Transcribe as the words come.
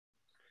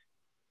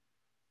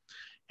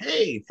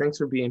Hey, thanks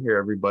for being here,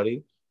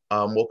 everybody.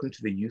 Welcome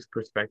to the Youth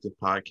Perspective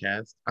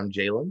Podcast. I'm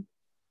Jalen.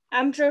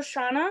 I'm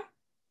Joshana.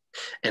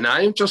 And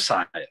I am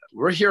Josiah.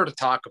 We're here to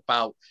talk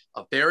about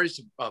a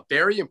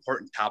very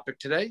important topic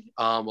today.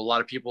 A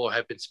lot of people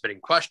have been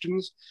submitting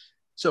questions,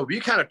 so we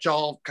kind of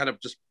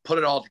just put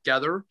it all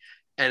together,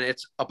 and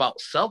it's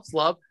about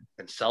self-love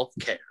and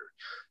self-care.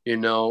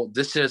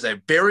 This is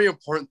a very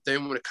important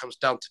thing when it comes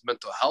down to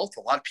mental health.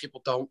 A lot of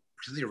people don't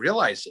really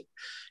realize it.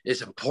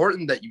 It's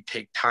important that you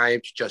take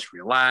time to just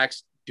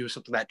relax, do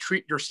something that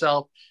treat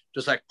yourself,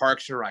 just like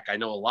Parks and Rec. I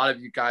know a lot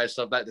of you guys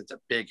love that. It's a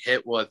big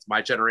hit with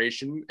my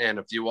generation and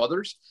a few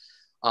others.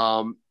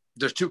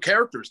 There's two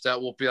characters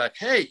that will be like,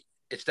 hey,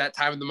 it's that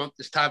time of the month.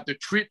 It's time to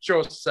treat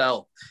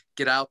yourself.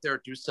 Get out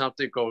there, do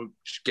something, go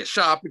get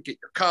shopping, get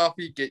your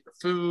coffee, get your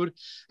food,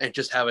 and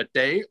just have a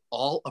day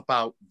all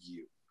about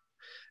you.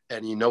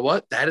 And you know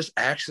what? That is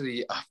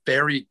actually a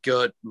very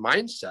good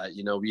mindset.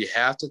 We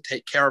have to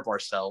take care of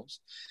ourselves.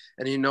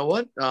 And you know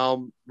what?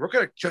 We're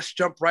going to just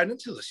jump right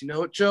into this. You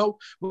know what, Joe?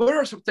 What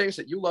are some things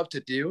that you love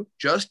to do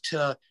just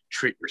to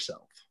treat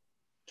yourself?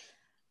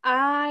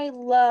 I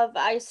love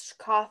iced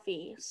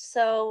coffee.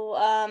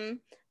 So,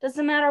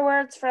 doesn't matter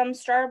where it's from,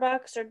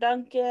 Starbucks or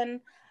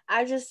Dunkin'.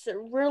 I just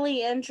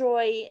really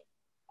enjoy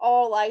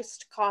all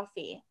iced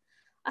coffee.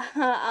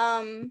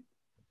 um,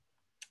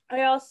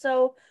 I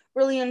also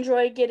really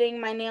enjoy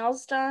getting my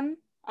nails done.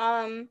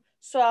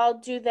 So I'll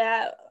do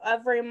that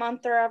every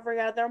month or every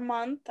other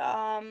month.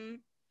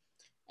 And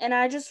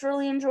I just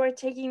really enjoy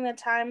taking the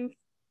time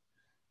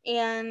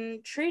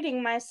and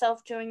treating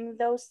myself doing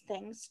those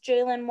things.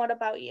 Jalen, what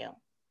about you?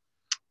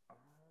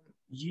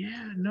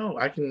 Yeah, no,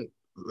 I can.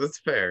 That's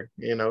fair.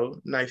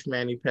 Nice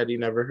mani pedi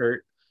never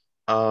hurt.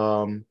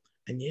 And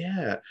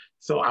yeah,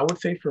 so I would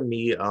say for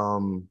me,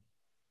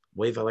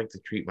 ways I like to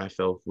treat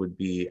myself would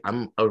be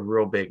I'm a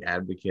real big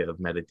advocate of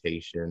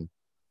meditation,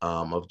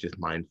 of just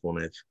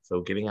mindfulness.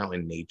 So getting out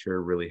in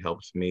nature really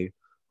helps me.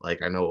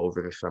 Like I know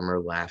over the summer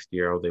last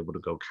year, I was able to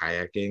go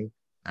kayaking.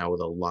 And it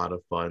was a lot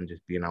of fun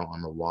just being out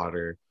on the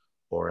water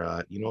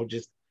or,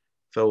 just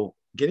so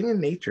getting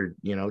in nature,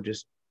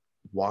 just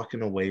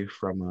walking away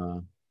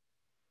from,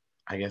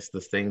 I guess, the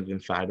things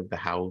inside of the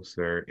house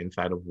or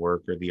inside of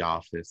work or the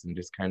office and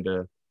just kind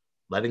of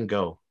letting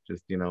go,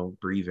 just,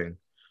 breathing.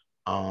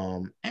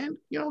 And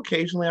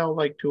occasionally I would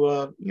like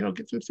to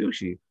get some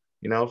sushi.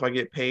 If I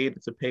get paid,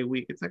 it's a pay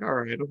week. It's like, all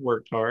right, I've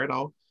worked hard.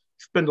 I'll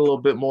spend a little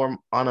bit more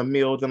on a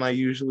meal than I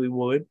usually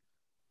would.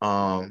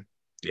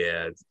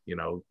 Yeah,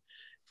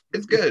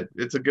 it's good.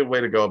 It's a good way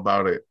to go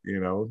about it,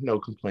 no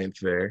complaints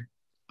there.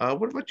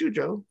 What about you,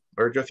 Joe?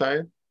 Or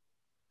Josiah?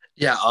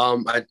 Yeah.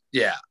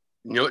 You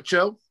know what,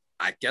 Joe?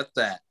 I get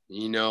that.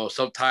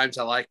 Sometimes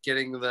I like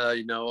getting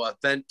the, a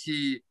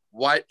venti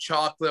white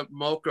chocolate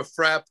mocha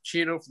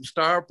frappuccino from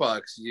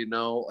Starbucks.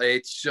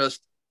 It's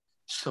just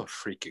so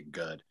freaking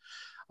good.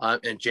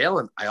 And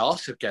Jalen, I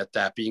also get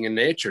that being in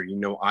nature.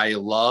 I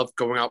love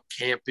going out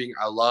camping.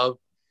 I love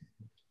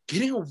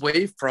getting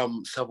away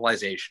from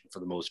civilization for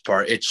the most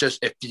part. It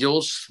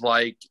feels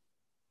like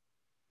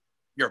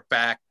you're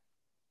back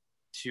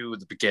to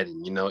the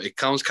beginning. It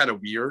comes kind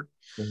of weird,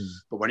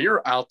 but when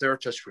you're out there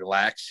just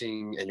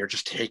relaxing and you're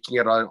just taking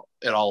it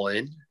all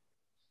in,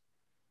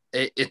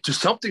 it's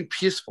just something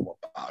peaceful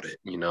about it.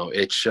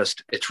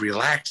 It's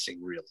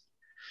relaxing, really.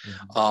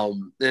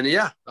 And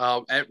yeah,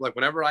 like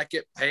whenever I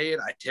get paid,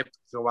 I typically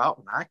go out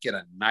and I get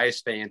a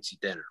nice fancy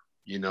dinner.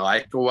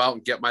 I go out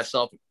and get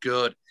myself a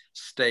good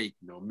steak,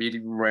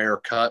 medium rare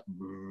cut,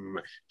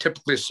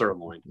 typically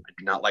sirloin. I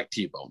do not like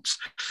T-bones.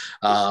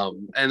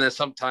 And then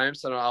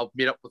sometimes I'll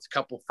meet up with a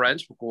couple of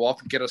friends. We'll go off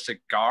and get a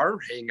cigar,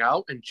 hang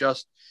out, and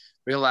just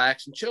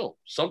relax and chill.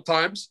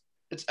 Sometimes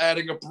it's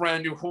adding a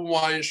brand new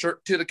Hawaiian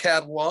shirt to the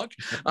catalog.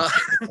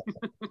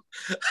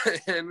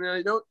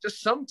 And,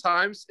 just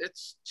sometimes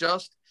it's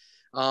just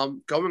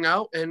going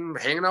out and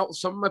hanging out with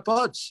some of my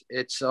buds.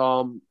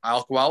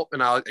 I'll go out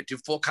and I do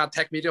full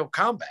contact medium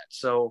combat.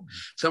 So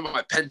some of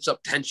my pent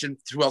up tension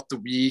throughout the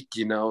week,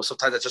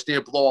 sometimes I just need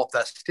to blow off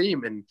that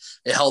steam in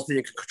a healthy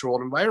and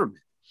controlled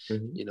environment.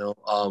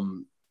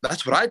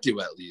 That's what I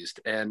do at least.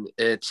 And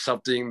it's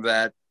something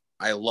that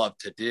I love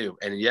to do.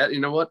 And yet,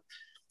 you know what?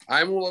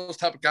 I'm one of those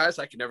type of guys.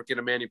 I can never get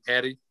a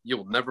mani-pedi. You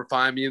will never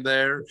find me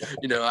there.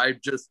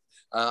 I'm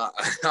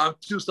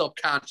too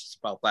self-conscious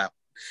about that.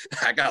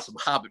 I got some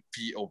hobbit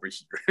feet over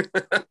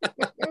here.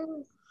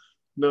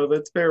 No,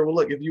 that's fair. Well,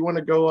 look, if you want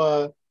to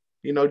go,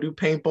 do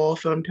paintball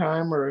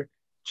sometime or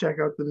check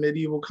out the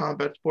medieval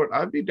combat sport,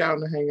 I'd be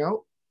down to hang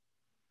out.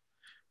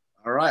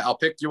 All right, I'll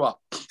pick you up.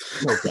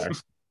 Okay.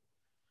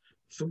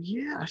 So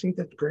yeah, I think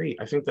that's great.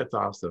 I think that's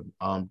awesome.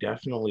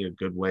 Definitely a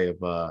good way of,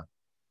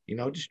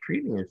 just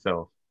treating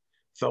yourself.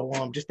 So,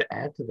 just to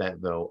add to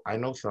that, though, I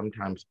know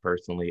sometimes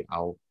personally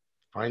I'll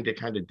find it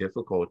kind of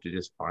difficult to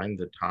just find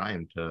the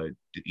time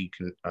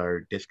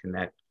or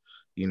disconnect,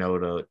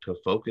 to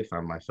focus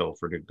on myself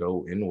or to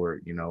go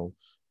inward,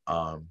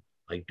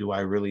 like, do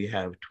I really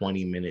have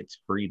 20 minutes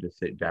free to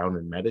sit down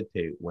and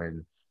meditate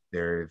when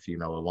there's,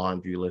 a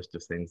laundry list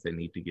of things that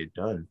need to get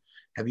done?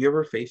 Have you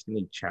ever faced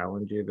any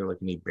challenges or like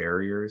any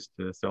barriers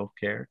to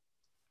self-care?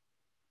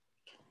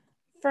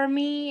 For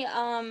me,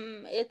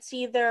 it's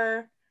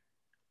either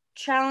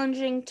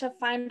challenging to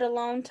find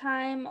alone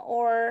time,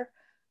 or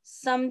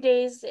some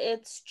days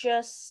it's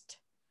just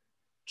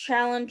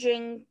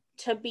challenging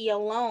to be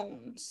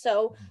alone.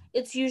 So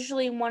it's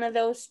usually one of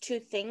those two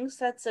things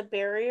that's a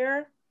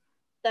barrier.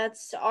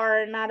 That's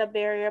are not a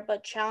barrier,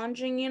 but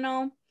challenging,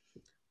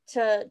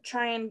 to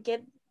try and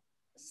get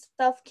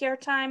self care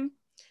time.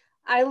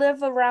 I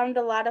live around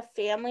a lot of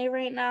family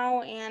right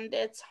now, and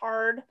it's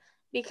hard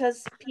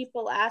because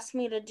people ask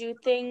me to do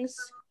things.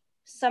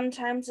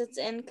 Sometimes it's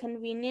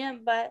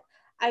inconvenient, but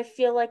I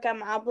feel like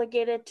I'm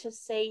obligated to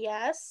say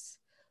yes,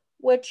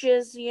 which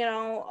is,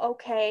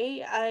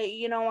 okay.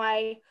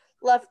 I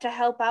love to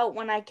help out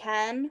when I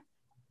can.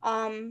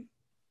 Um,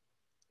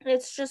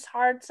 it's just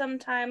hard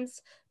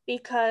sometimes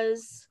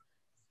because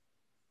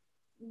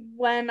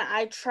when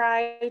I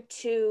try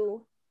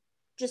to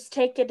just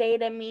take a day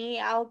to me,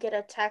 I'll get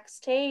a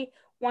text, hey,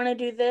 want to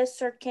do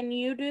this or can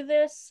you do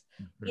this?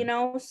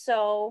 Mhm.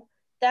 So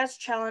that's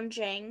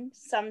challenging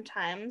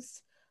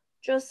sometimes.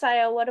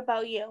 Josiah, what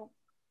about you?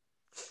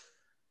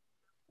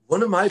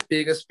 One of my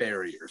biggest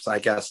barriers, I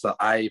guess, that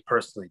I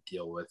personally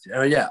deal with,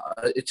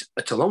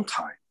 it's alone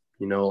time.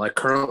 Like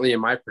currently in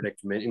my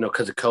predicament,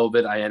 because of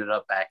COVID, I ended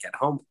up back at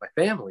home with my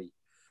family.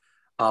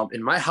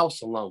 In my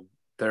house alone,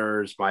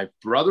 there's my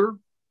brother,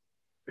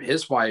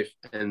 his wife,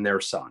 and their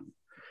son.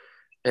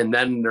 And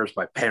then there's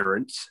my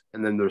parents,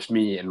 and then there's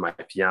me and my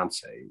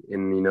fiance.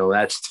 And,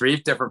 that's three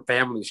different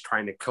families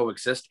trying to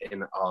coexist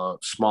in a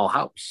small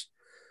house.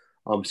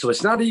 So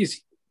it's not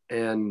easy.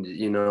 And,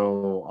 being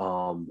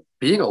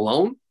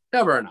alone,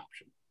 never an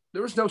option.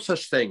 There was no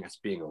such thing as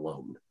being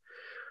alone.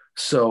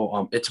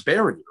 So it's a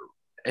barrier.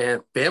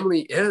 And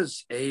family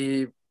is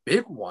a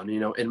big one,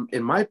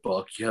 in my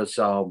book, because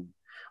a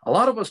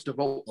lot of us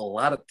devote a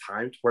lot of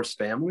time towards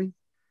family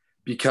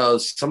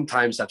because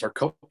sometimes that's our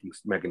coping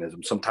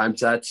mechanism.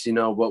 Sometimes that's,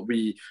 what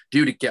we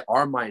do to get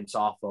our minds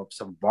off of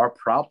some of our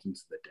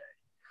problems of the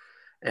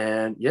day.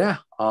 And yeah,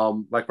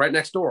 like right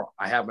next door,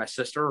 I have my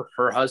sister,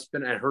 her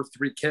husband, and her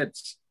three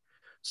kids.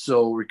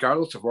 So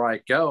regardless of where I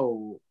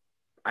go,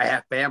 I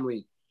have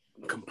family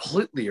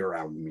completely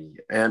around me.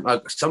 And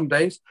some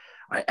days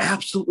I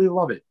absolutely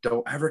love it.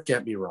 Don't ever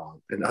get me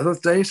wrong. And other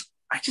days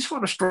I just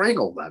want to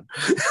strangle them.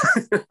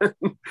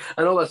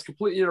 I know that's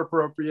completely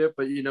inappropriate,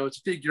 but it's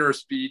a figure of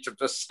speech. I'm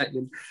just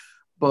saying.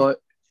 But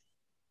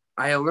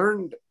I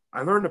learned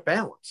a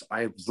balance.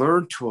 I've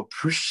learned to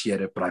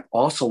appreciate it, but I've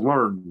also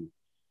learned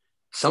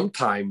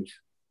sometimes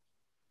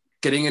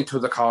getting into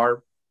the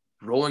car,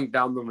 rolling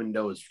down the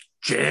windows,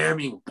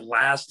 jamming,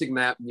 blasting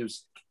that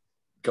music,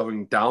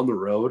 going down the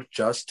road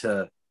just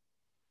to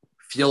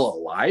feel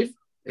alive.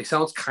 It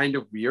sounds kind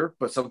of weird,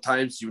 but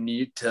sometimes you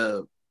need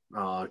to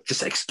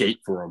just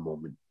escape for a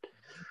moment.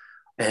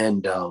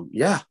 And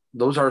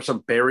those are some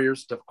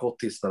barriers,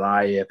 difficulties that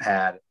I have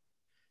had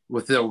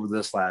with over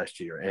this last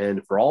year.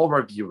 And for all of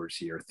our viewers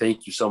here,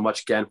 thank you so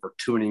much again for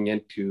tuning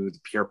into the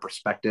Pure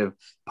Perspective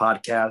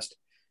podcast.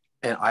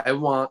 And I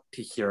want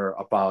to hear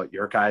about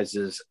your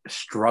guys'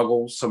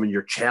 struggles, some of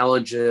your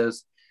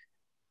challenges,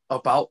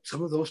 about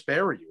some of those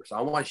barriers.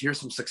 I want to hear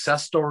some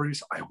success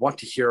stories. I want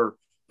to hear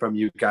from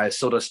you guys.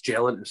 So does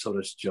Jalen and so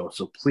does Joe.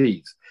 So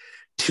please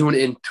tune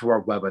into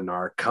our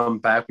webinar. Come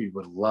back. We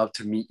would love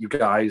to meet you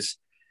guys.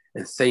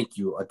 And thank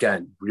you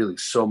again, really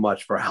so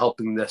much for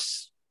helping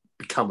this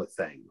become a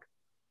thing.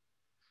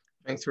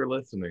 Thanks for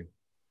listening.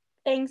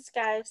 Thanks,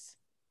 guys.